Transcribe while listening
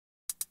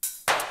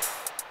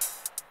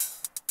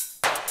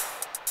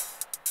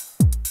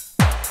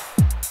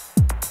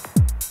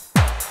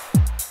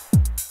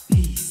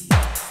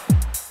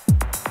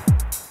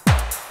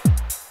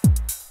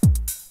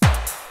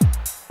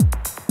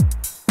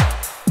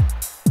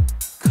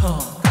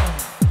Patrol.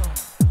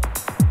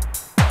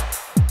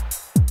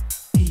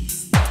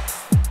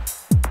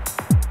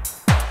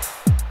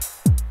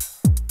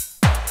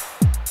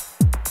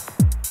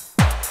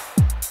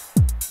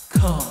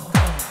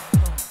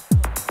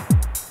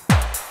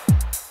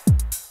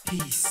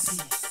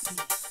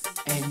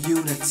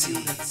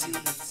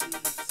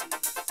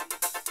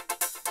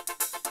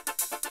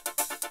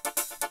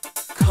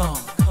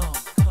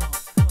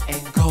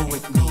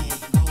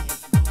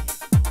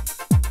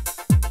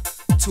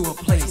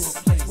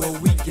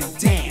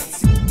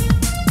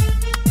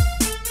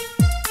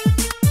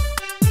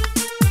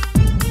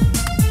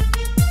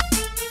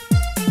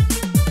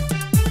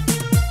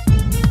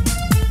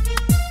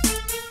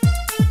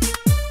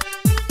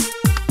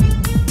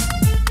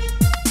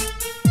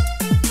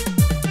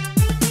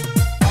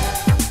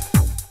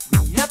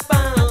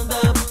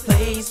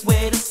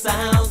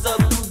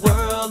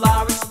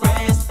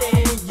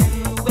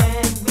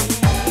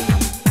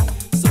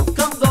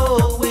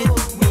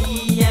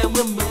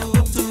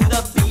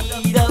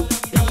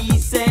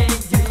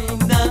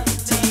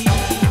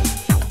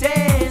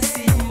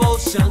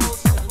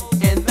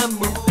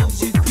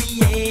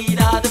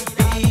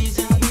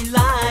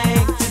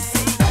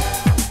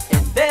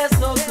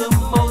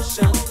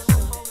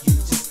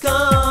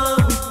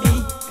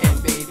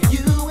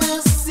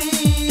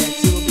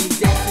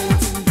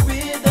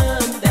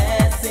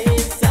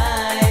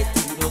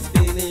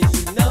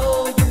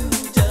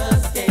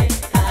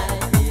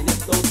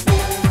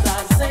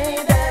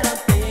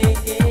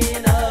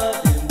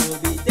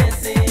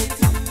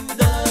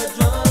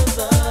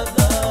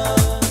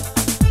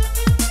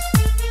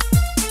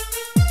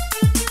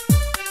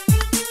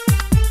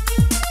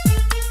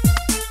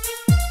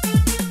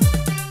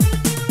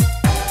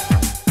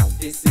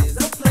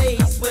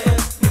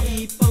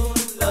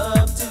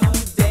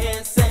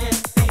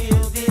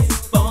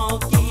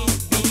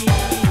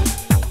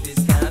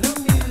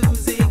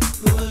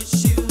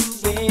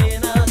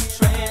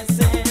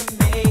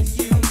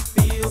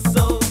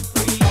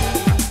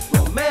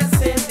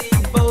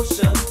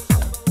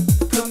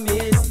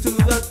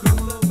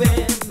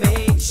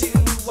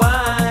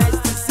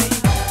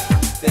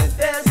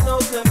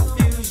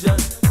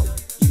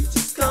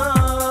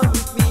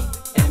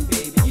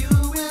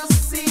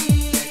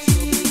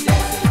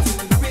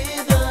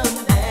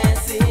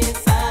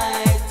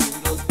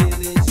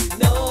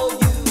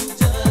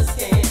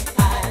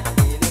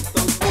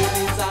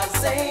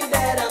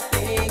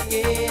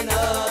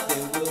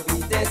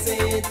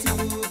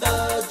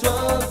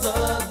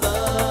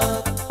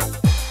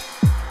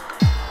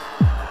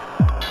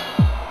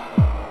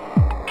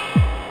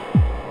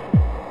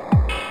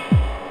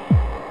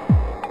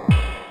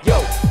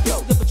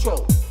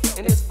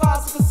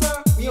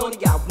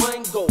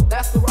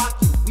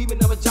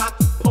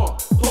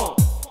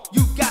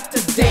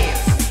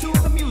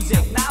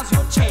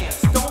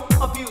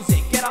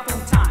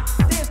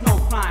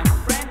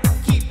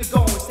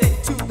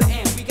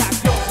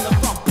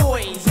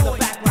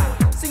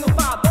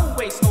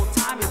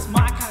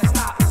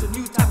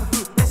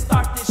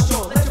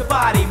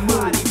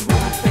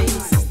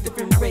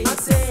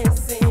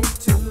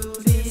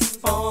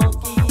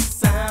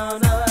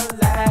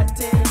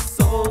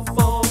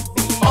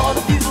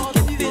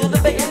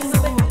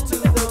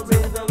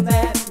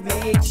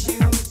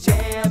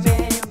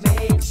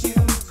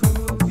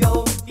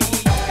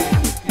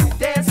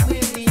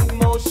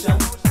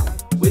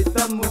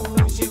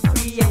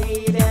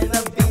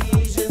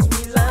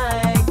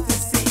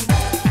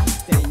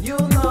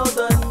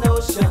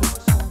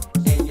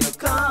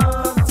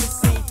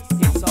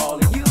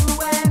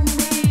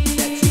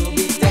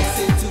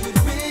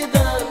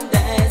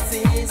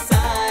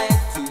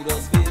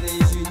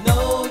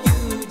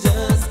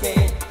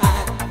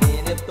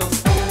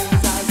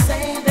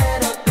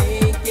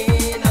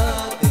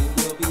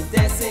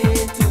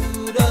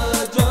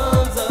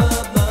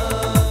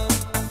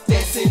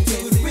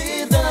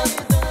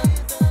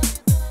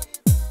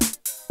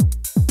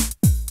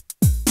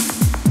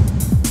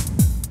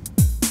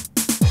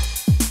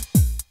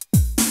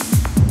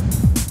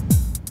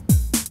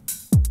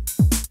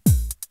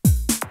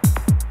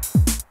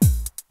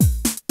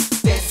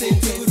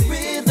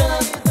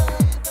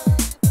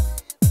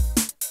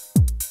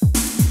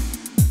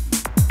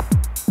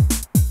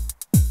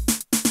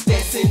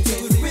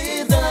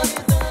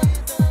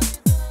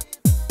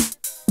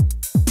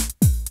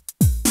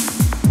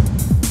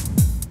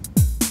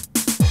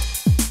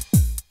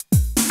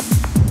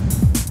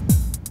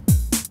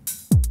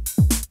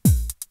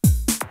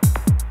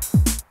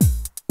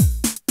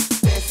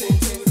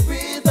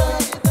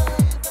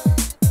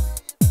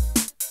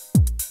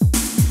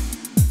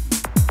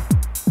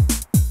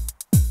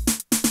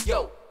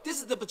 Yo, this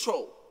is the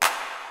Patrol.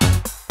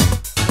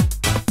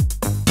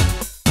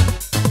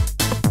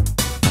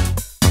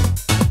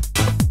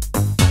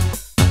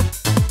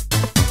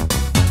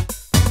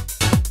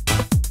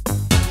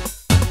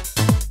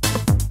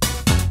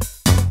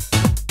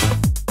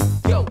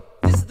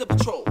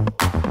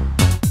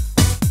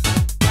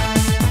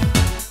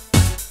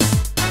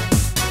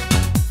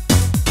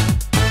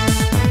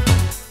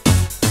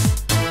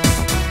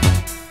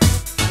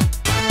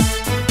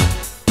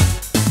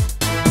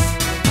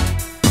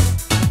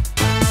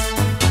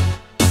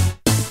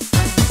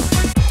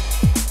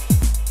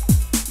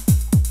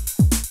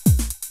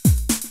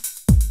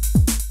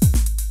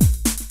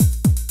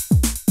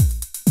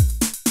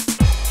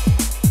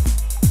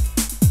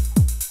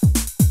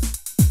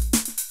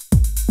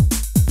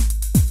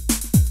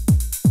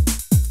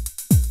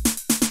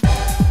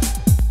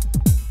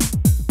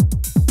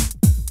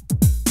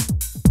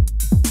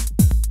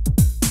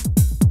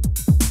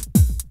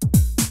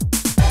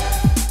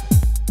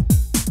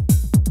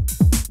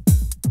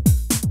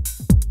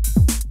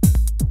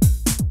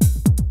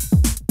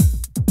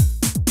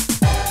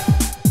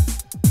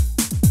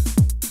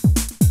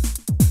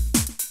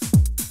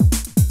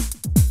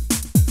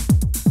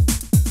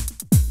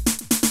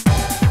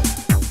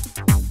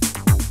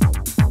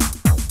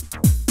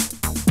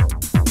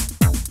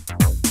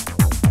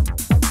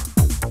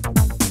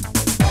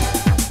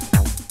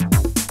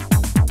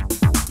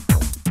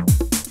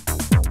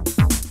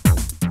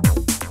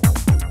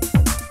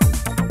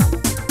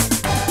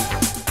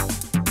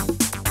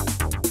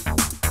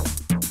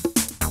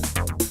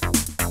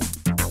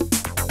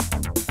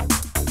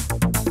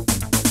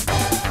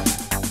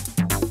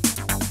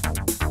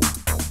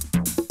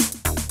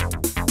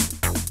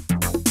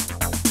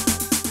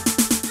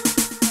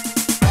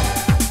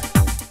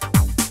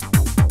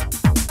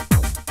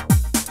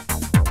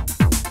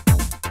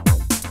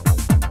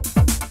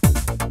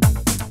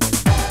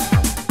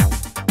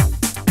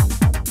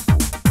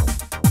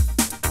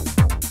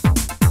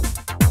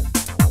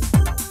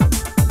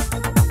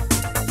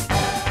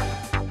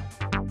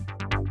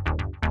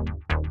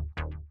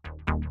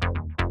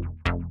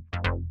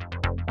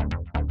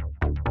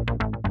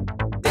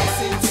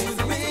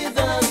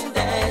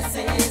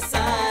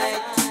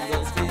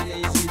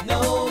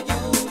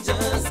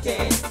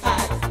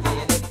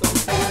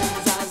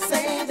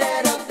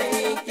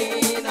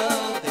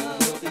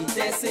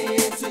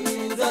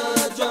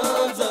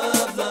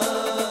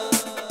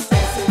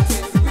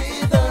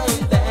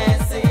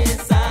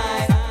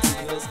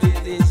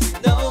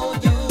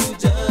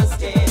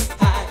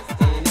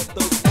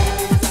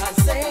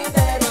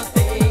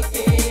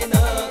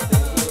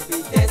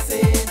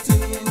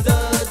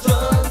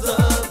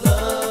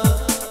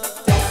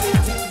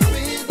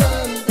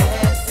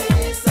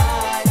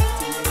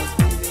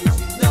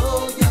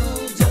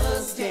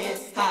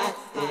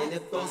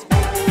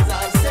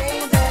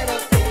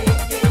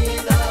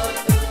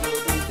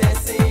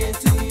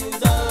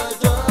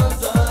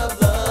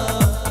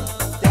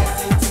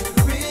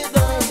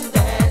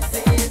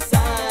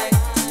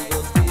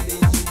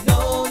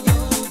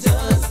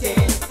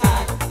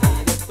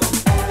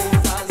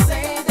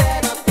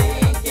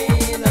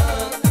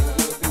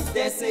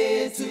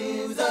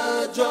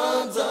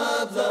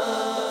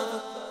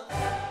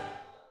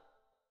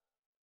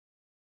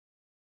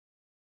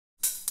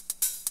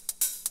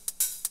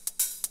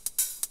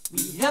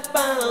 We have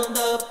found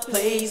a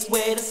place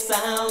where the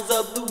sounds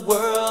of the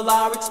world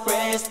are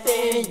expressed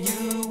in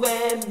you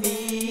and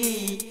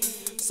me.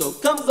 So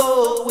come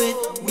go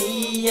with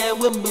me and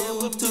we'll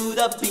move to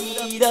the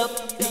beat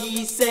of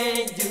peace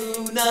and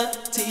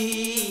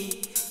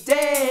unity.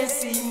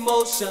 Dance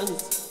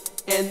emotions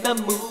and the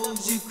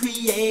moves you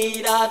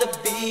create are the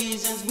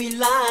visions we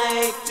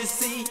like to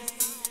see.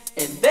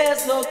 And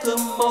there's no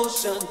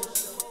commotion,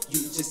 you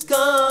just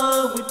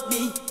come with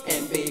me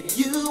and baby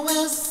you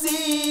will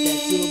see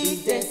that you'll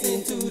be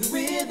dancing to the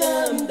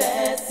rhythm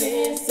that's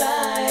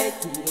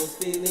inside. To those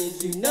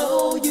feelings you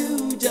know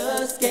you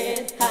just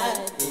can't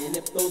hide. And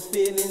if those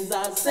feelings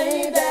are the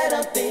same that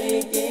I'm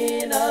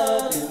thinking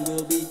of, then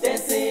we'll be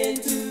dancing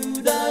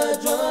to the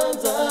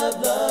drums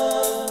of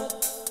love.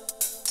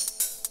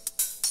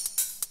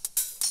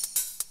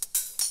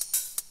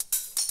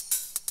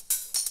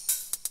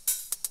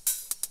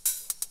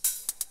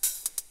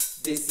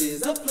 This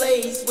is a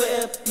place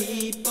where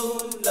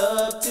people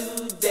love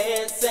to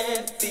dance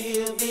and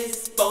feel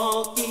this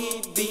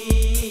funky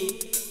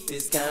beat.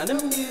 This kind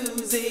of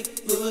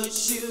music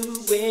puts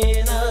you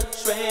in a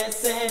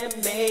trance and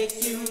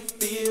makes you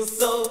feel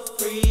so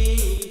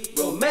free.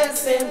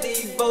 Romance and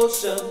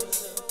devotion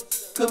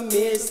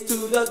commits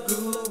to the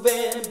groove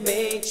and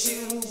makes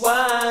you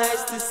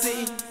wise to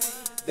see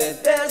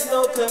that there's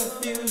no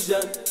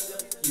confusion.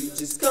 You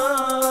just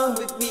come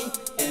with me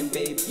and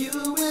baby you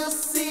will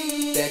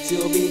see that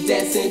you'll be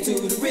dancing to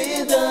the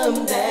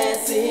rhythm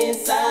that's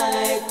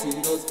inside. To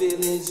those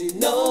feelings you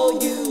know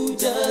you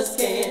just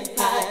can't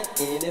hide.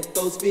 And if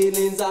those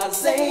feelings are the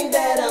same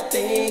that I'm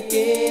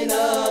thinking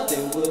of,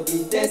 then we'll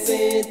be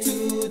dancing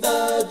to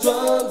the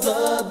drums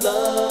of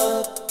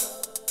love.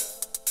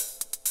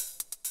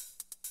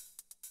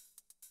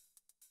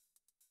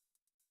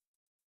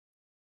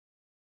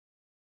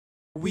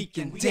 We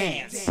can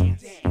dance.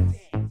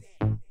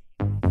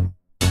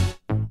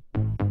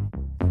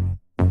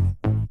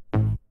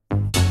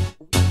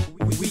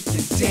 We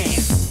can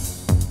dance.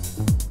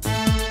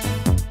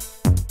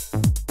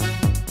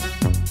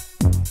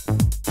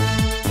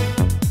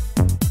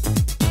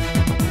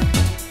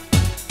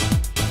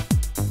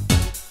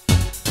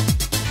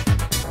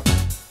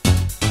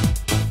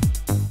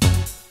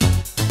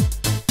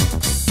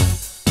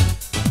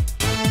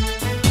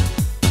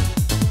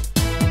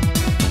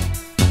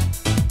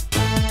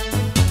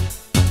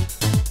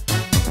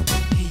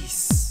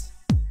 Peace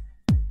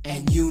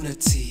and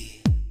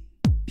unity.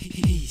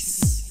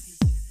 Peace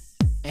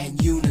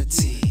and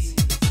unity.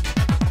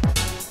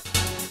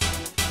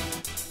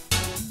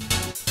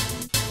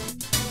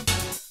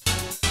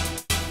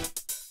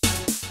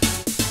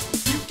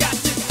 You got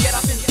to get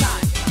up in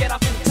time, get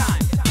up in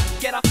time,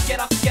 get up, get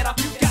up, get up.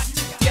 You got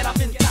to get up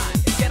in time,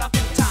 get up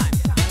in time,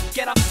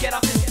 get up, get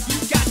up. You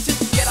got to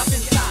get up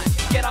in time,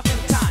 get up in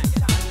time,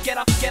 get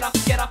up, get up,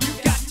 get up.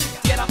 You got to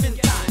get up in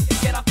time,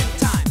 get up in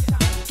time,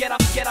 get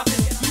up, get up. You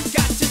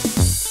got to.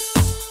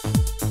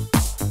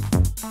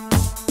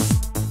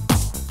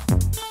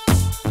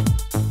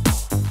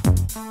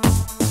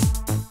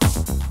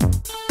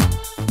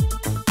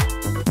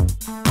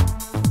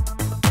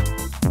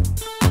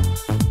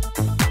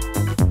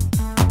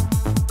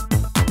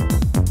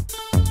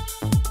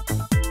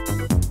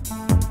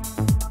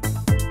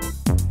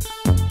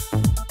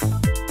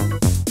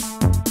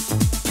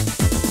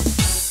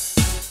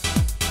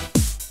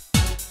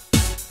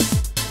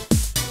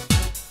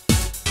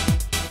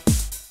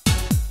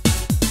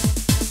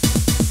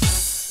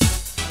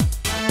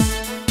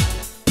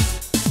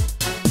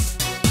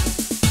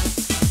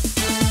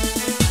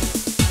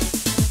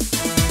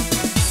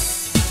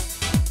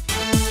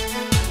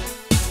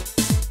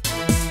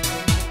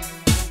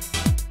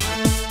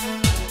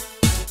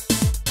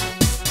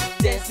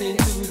 Dancing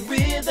to the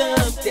rhythm,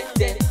 dancing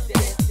to the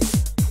rhythm,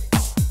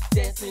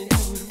 dancing to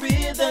the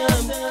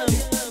rhythm,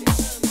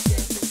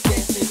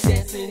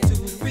 dancing to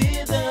the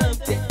rhythm,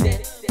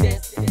 dancing.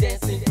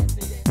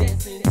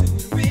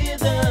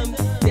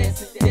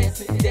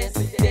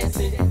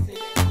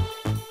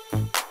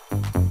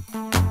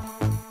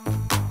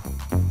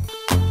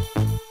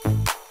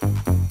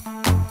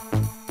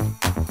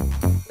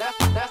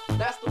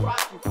 That's the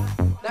rock you.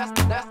 That's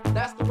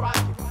the rock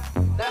you.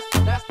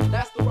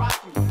 That's the rock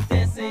you.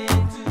 Dancing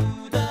to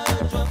the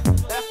drum.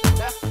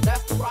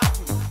 That's the rock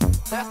you.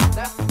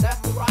 That's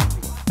the rock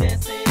you.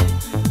 Dancing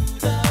to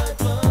the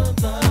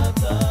drums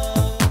of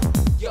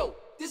love. Yo,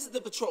 this is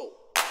the patrol.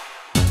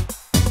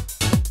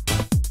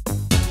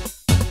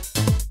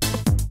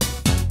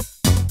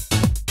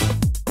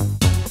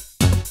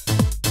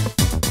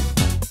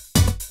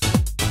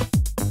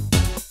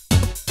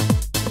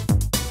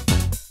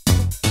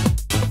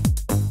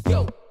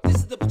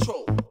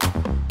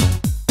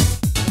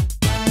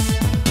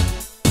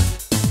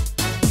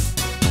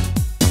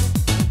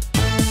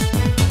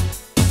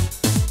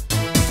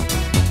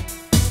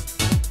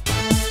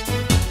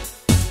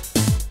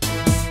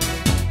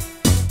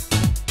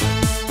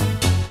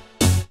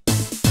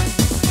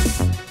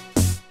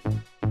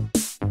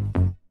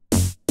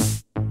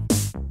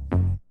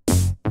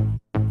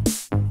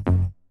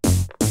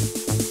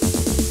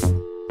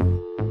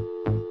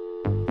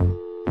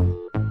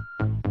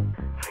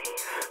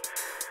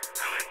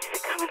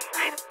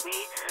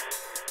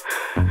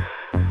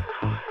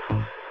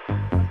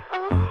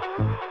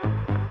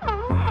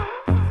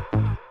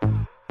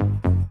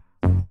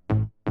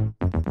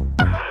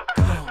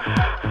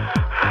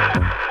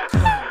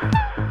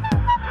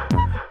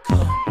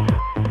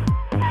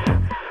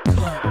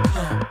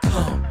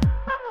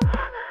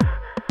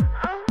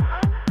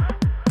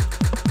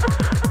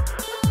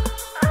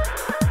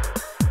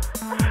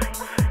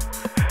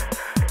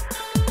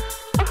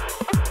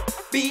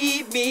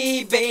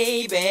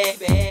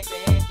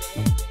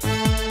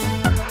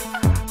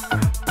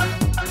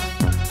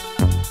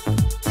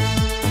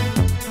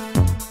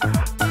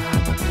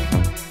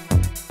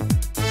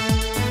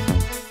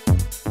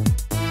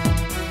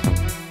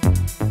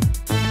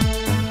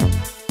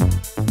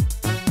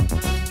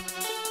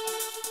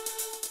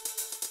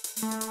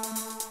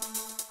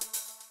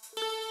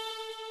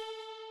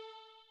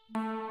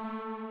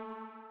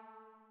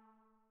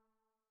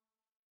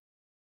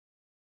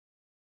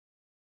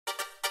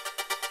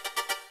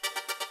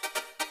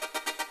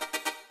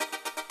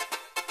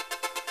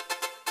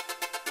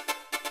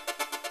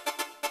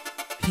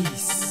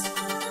 Peace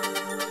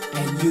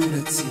and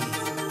unity.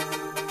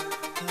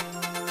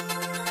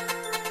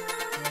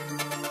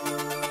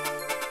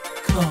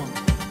 Come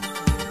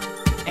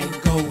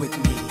and go with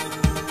me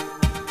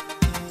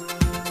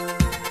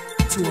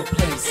to a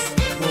place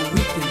where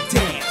we can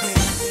dance.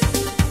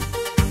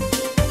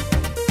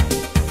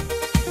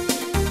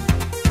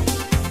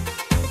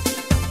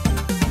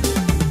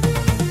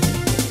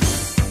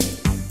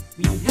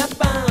 We have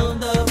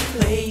found a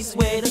place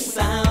where the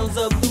sounds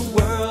of the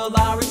world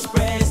are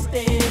expressed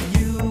in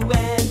you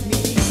and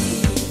me.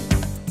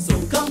 So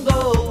come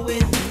go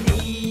with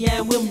me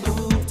and we'll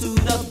move to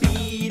the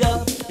beat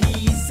of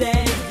peace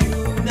and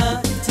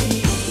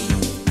unity.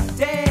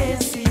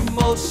 Dance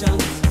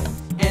emotions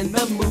and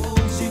the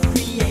moves you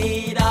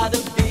create are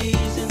the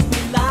visions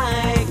we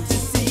like to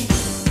see.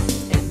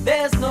 And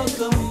there's no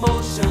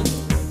commotion,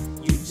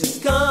 you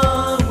just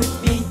come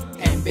with me,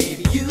 and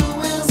baby you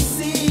will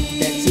see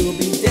that you'll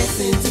be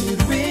dancing to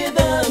the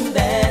rhythm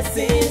that's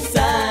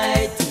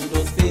inside, to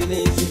those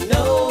feelings you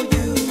know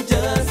you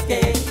just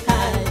can't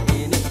hide.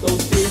 And if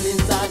those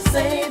feelings are the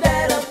same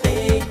that I'm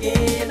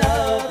thinking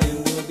of, then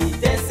we'll be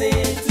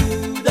dancing to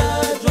the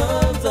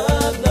drums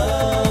of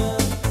love.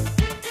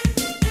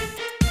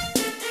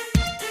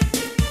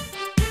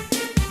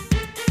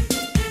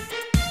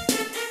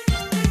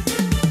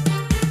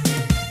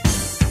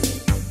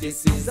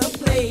 This is a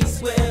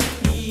place where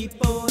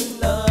people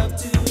love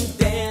to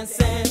dance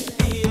and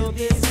feel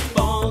this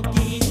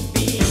funky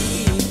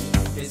beat.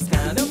 This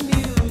kind of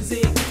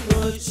music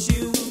puts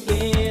you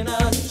in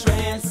a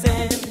trance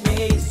and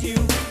makes you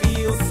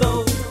feel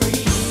so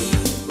free.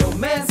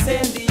 Romance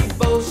and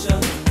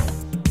devotion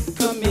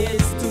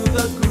commits to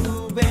the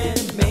groove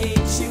and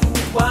makes you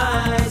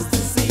wise to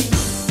see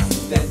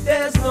that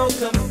there's no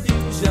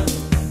confusion.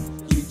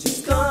 You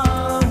just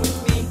come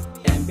with me,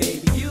 and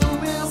baby you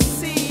will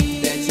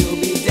see that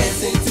you'll be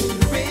dancing to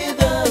the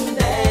rhythm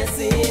that's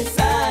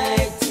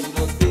inside, to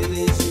those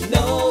feelings you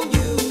know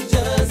you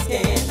just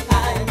can't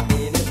hide.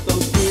 And if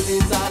those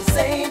feelings are the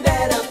same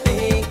that I'm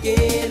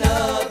thinking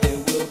of,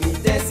 then we'll be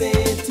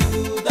dancing to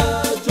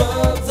the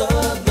drums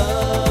of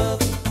love.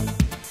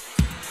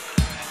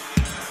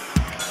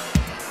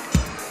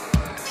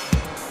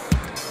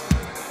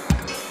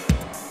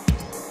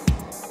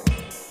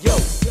 Yo,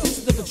 this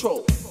is the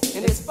patrol,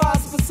 and as far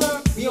as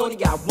concerned, we only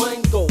got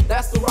one goal.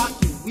 That's to rock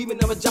you. We would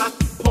never jock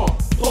you.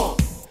 Pump,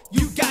 pump.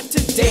 You got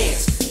to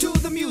dance to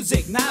the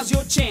music. Now's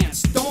your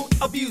chance. Don't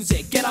abuse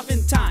it. Get up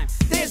in time.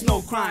 There's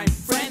no crime,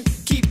 friend.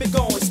 Keep it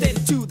going steady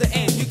to the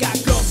end. You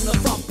got girls in the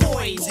front,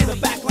 boys in the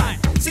back line.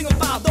 Single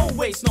file, don't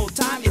waste no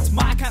time. It's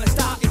my kind of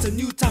style. It's a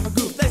new type of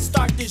groove. Let's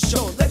start this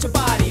show. Let your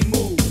body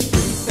move.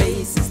 Different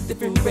faces,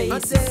 different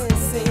races,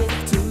 dancing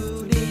to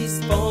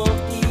this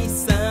funky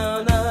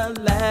sound of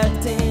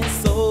Latin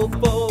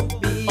soulful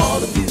beat.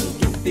 All of you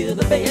can feel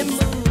the bass and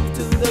move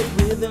to the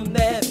rhythm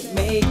that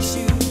makes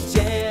you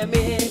jam.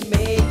 It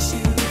makes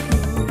you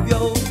move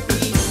your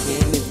feet.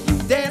 And if you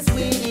dance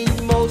with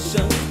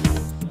emotion,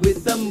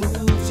 with the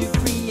moves you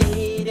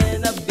create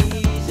and the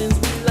visions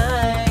we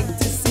like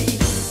to see,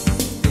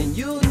 then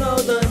you know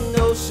the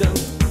notion,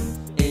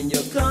 and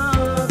you'll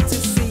come to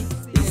see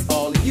it's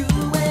all you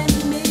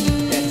and me.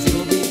 That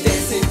you'll be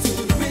dancing to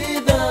the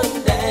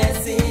rhythm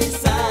that's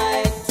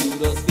inside, to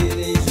those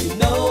feelings you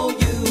know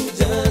you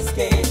just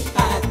can't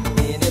hide.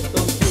 And if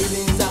those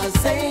feelings are the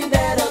same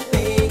that I'm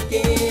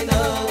thinking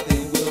of,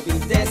 then we'll be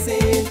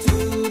dancing to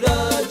the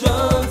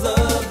drums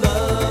of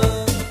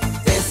love.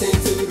 Dancing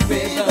to the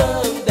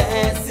rhythm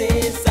that's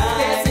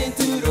inside, dancing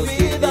to the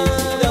rhythm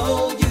you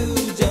know you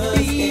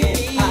just can't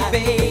hide.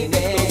 And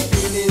if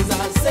those feelings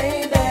are the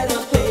same that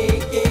I'm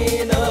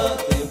thinking of,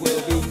 then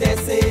we'll be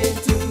dancing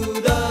to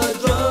the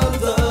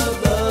drums of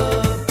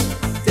love.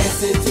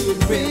 Dancing to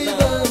the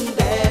rhythm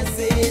that's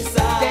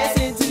inside,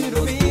 dancing to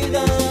the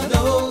rhythm you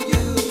know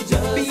you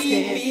just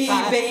can't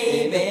hide.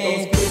 And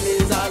if those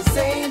feelings are the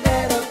same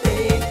that I'm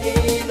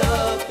thinking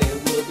of, then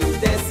we'll be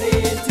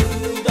dancing to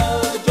the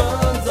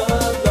drums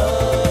of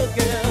love,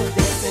 girl.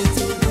 Dancing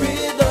to the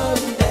rhythm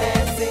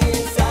that's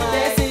inside,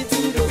 dancing to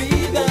the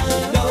rhythm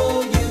you know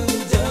you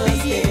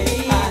just can't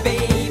hide.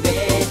 And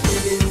if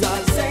those feelings are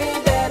the same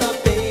that I'm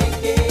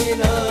thinking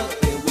of,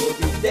 then we'll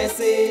be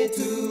dancing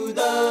to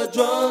the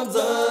drums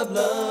of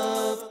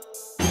love.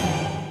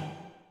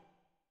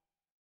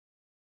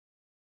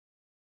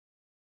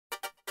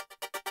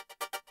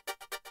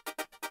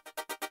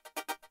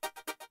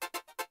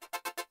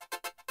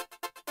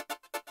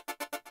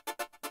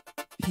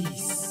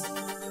 Peace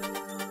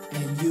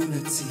and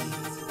unity.